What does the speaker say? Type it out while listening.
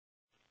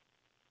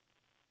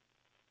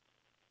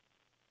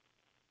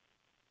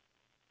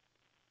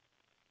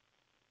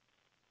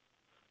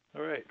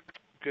All right.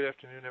 Good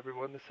afternoon,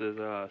 everyone. This is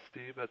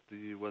Steve at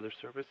the Weather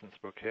Service in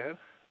Spokane.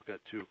 We've got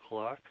 2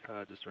 o'clock.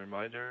 Just a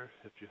reminder,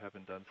 if you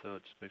haven't done so,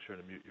 just make sure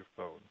to mute your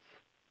phones.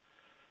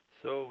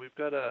 So we've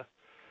got a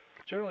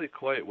generally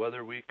quiet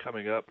weather week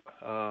coming up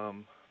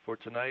for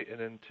tonight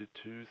and into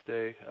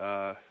Tuesday.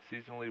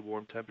 Seasonally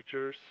warm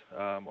temperatures.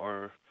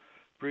 Our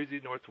breezy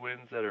north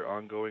winds that are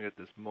ongoing at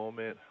this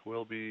moment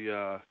will be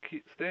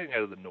staying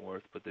out of the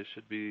north, but they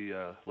should be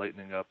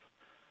lightening up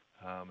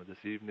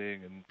this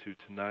evening and to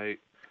tonight,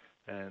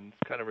 and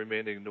kind of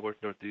remaining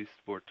north-northeast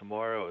for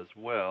tomorrow as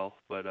well,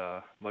 but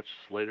much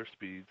later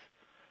speeds.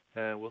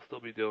 And we'll still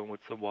be dealing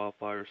with some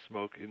wildfire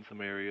smoke in some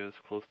areas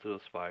close to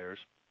those fires.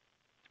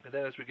 And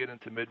then as we get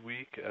into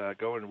midweek,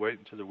 going right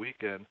into the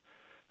weekend,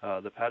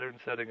 the pattern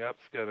setting up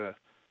is going to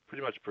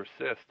pretty much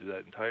persist through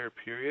that entire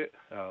period.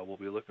 We'll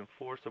be looking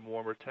for some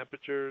warmer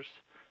temperatures,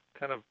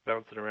 kind of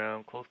bouncing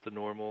around close to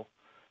normal.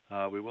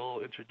 We will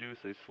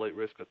introduce a slight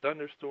risk of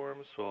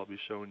thunderstorms, so I'll be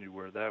showing you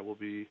where that will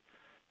be.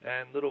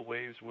 And little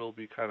waves will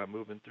be kind of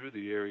moving through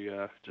the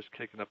area, just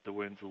kicking up the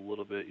winds a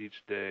little bit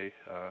each day.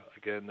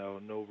 Again,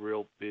 no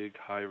real big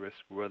high-risk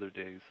weather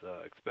days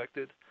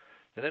expected.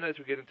 And then as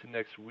we get into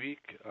next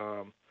week,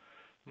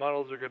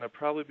 models are going to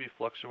probably be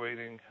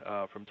fluctuating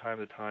from time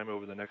to time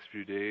over the next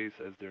few days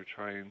as they're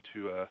trying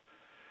to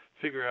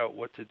figure out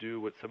what to do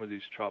with some of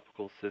these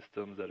tropical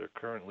systems that are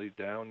currently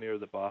down near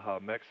the Baja,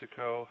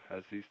 Mexico.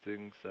 As these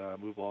things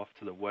move off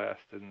to the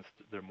west and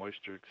their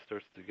moisture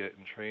starts to get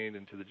entrained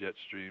into the jet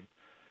stream,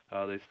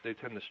 they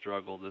tend to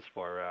struggle this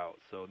far out,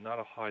 so not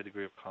a high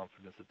degree of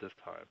confidence at this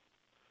time.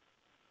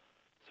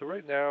 So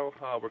right now,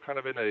 we're kind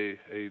of in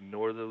a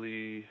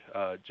northerly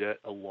jet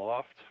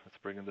aloft. It's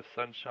bringing the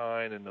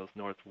sunshine and those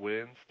north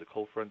winds. The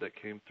cold front that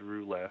came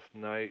through last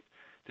night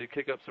did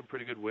kick up some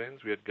pretty good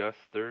winds. We had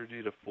gusts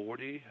 30 to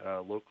 40,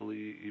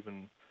 locally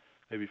even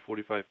maybe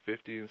 45,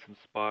 50 in some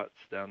spots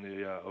down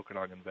the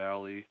Okanagan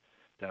Valley,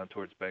 down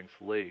towards Banks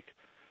Lake.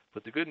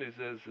 But the good news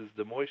is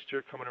the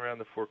moisture coming around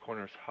the Four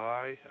Corners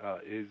High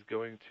is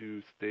going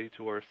to stay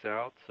to our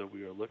south, so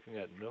we are looking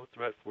at no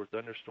threat for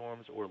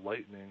thunderstorms or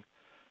lightning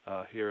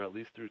here at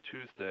least through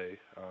Tuesday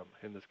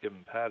in this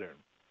given pattern.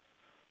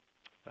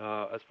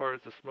 As far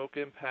as the smoke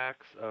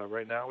impacts,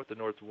 right now with the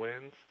north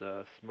winds,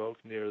 the smoke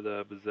near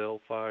the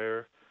Bazell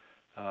fire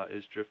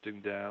is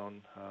drifting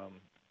down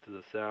to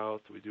the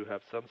south. We do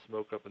have some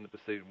smoke up in the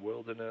Spokane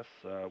wilderness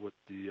with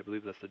I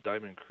believe that's the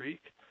Diamond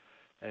Creek.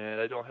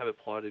 And I don't have it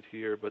plotted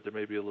here, but there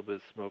may be a little bit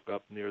of smoke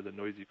up near the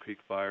Noisy Creek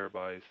fire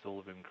by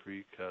Sullivan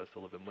Creek,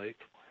 Sullivan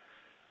Lake.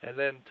 And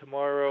then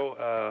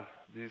tomorrow,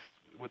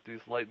 with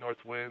these light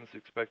north winds,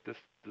 expect this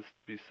to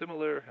be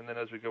similar. And then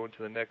as we go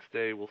into the next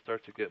day, we'll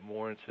start to get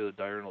more into the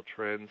diurnal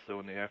trends.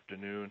 So in the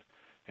afternoon,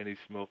 any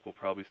smoke will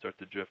probably start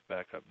to drift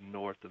back up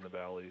north in the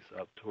valleys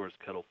up towards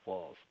Kettle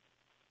Falls.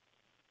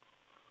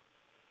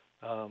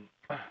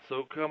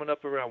 So coming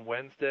up around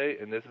Wednesday,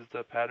 and this is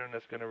the pattern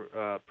that's going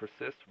to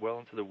persist well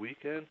into the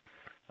weekend,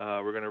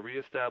 we're going to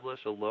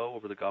reestablish a low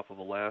over the Gulf of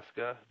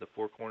Alaska. The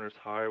Four Corners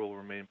High will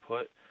remain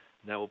put,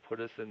 and that will put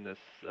us in this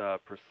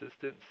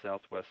persistent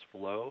southwest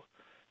flow.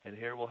 And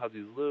here we'll have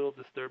these little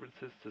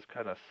disturbances just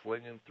kind of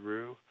slinging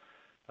through.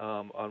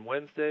 On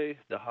Wednesday,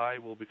 the high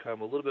will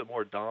become a little bit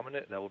more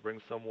dominant. That will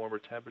bring some warmer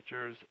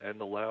temperatures and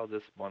allow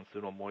this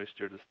monsoonal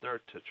moisture to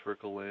start to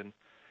trickle in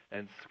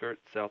and skirt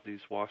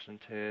southeast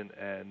Washington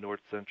and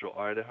north central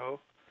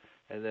Idaho.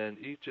 And then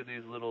each of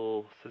these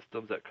little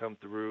systems that come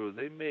through,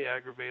 they may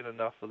aggravate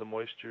enough of the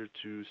moisture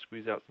to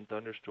squeeze out some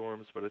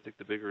thunderstorms, but I think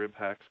the bigger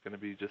impact is going to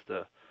be just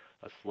a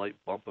slight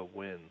bump of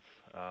winds,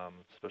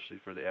 especially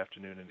for the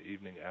afternoon and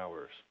evening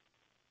hours.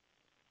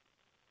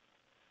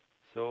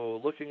 So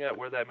looking at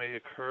where that may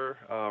occur,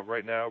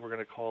 right now we're going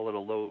to call it a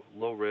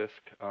low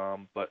risk,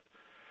 but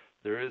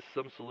there is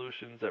some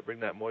solutions that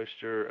bring that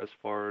moisture as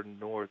far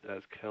north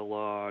as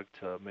Kellogg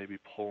to maybe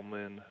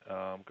Pullman,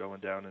 going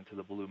down into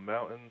the Blue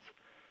Mountains.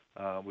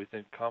 We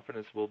think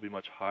confidence will be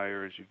much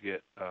higher as you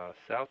get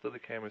south of the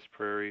Camas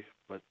Prairie,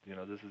 but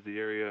this is the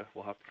area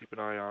we'll have to keep an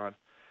eye on.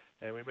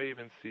 And we may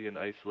even see an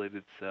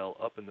isolated cell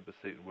up in the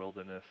Spokane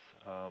wilderness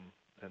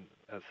and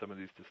as some of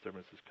these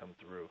disturbances come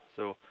through.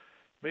 So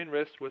main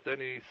risk with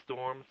any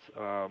storms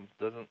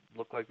doesn't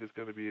look like there's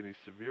going to be any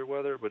severe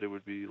weather, but it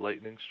would be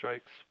lightning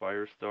strikes,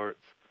 fire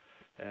starts,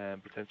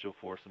 and potential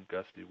for some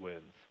gusty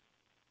winds.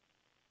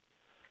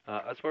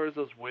 As far as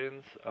those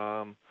winds,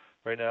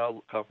 right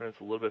now confidence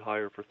a little bit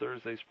higher for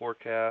Thursday's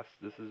forecast.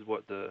 This is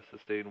what the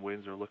sustained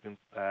winds are looking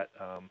at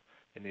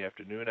in the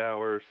afternoon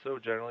hours, so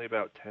generally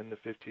about 10 to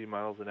 15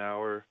 miles an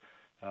hour,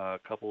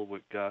 coupled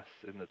with gusts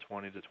in the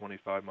 20 to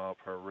 25 mile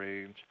per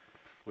range.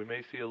 We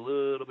may see a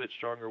little bit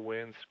stronger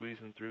winds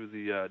squeezing through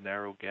the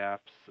narrow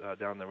gaps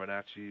down the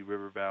Wenatchee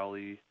River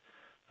Valley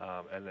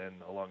and then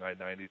along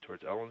I-90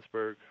 towards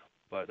Ellensburg,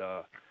 but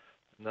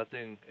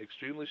nothing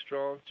extremely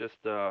strong,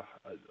 just a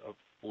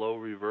flow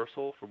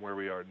reversal from where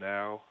we are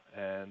now.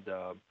 And,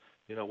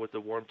 with the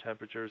warm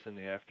temperatures in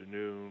the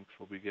afternoons,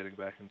 we'll be getting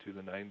back into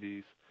the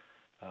 90s.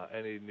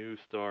 Any new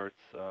starts,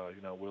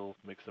 will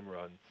make some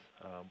runs,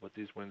 but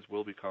these winds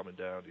will be calming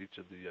down each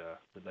of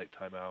the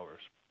nighttime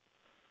hours.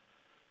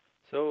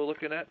 So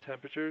looking at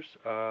temperatures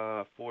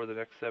for the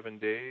next 7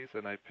 days,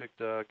 and I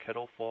picked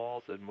Kettle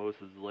Falls and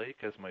Moses Lake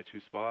as my two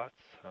spots,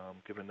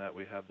 given that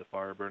we have the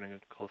fire burning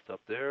close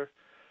up there.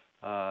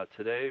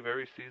 Today,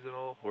 very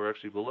seasonal. We're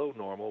actually below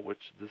normal,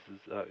 which this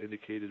is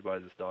indicated by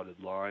this dotted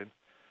line.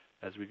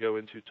 As we go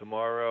into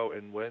tomorrow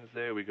and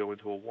Wednesday, we go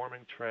into a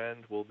warming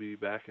trend. We'll be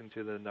back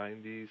into the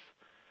 90s,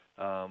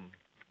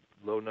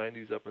 low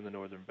 90s up in the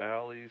northern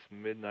valleys,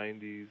 mid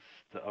 90s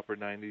to upper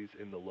 90s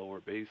in the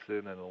lower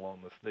basin and along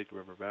the Snake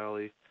River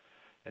Valley.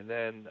 And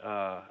then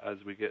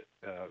as we get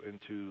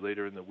into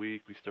later in the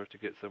week, we start to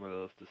get some of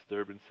those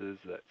disturbances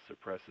that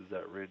suppresses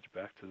that ridge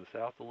back to the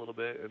south a little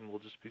bit, and we'll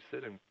just be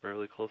sitting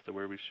fairly close to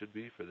where we should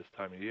be for this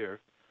time of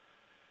year.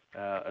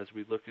 As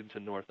we look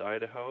into North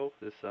Idaho,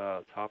 this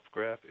top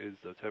graph is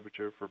the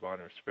temperature for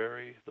Bonners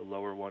Ferry. The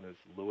lower one is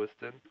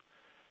Lewiston.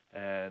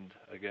 And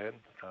again,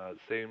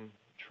 same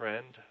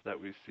trend that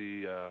we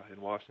see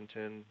in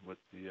Washington with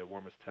the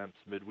warmest temps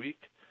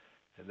midweek,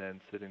 and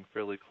then sitting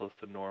fairly close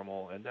to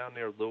normal. And down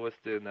near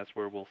Lewiston, that's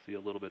where we'll see a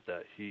little bit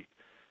that heat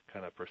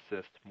kind of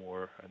persist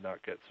more and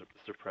not get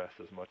suppressed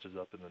as much as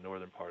up in the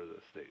northern part of the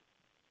state.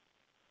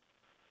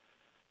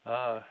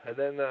 And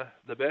then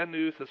the bad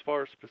news as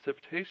far as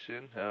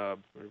precipitation,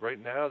 right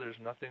now there's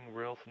nothing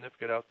real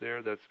significant out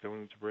there that's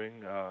going to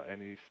bring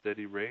any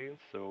steady rain,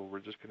 so we're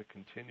just going to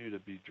continue to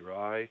be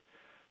dry.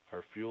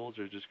 Our fuels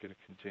are just going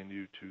to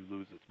continue to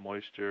lose its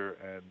moisture,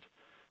 and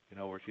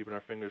we're keeping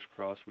our fingers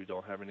crossed we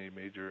don't have any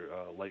major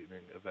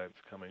lightning events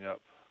coming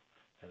up.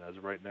 And as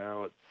of right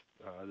now,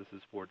 this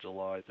is for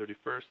July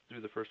 31st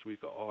through the first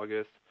week of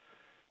August.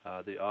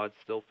 The odds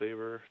still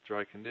favor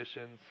dry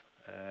conditions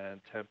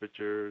and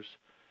temperatures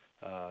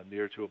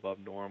near to above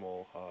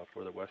normal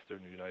for the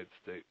western United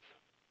States.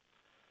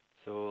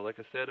 So like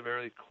I said, a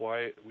very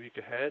quiet week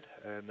ahead,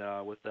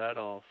 and with that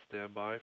I'll stand by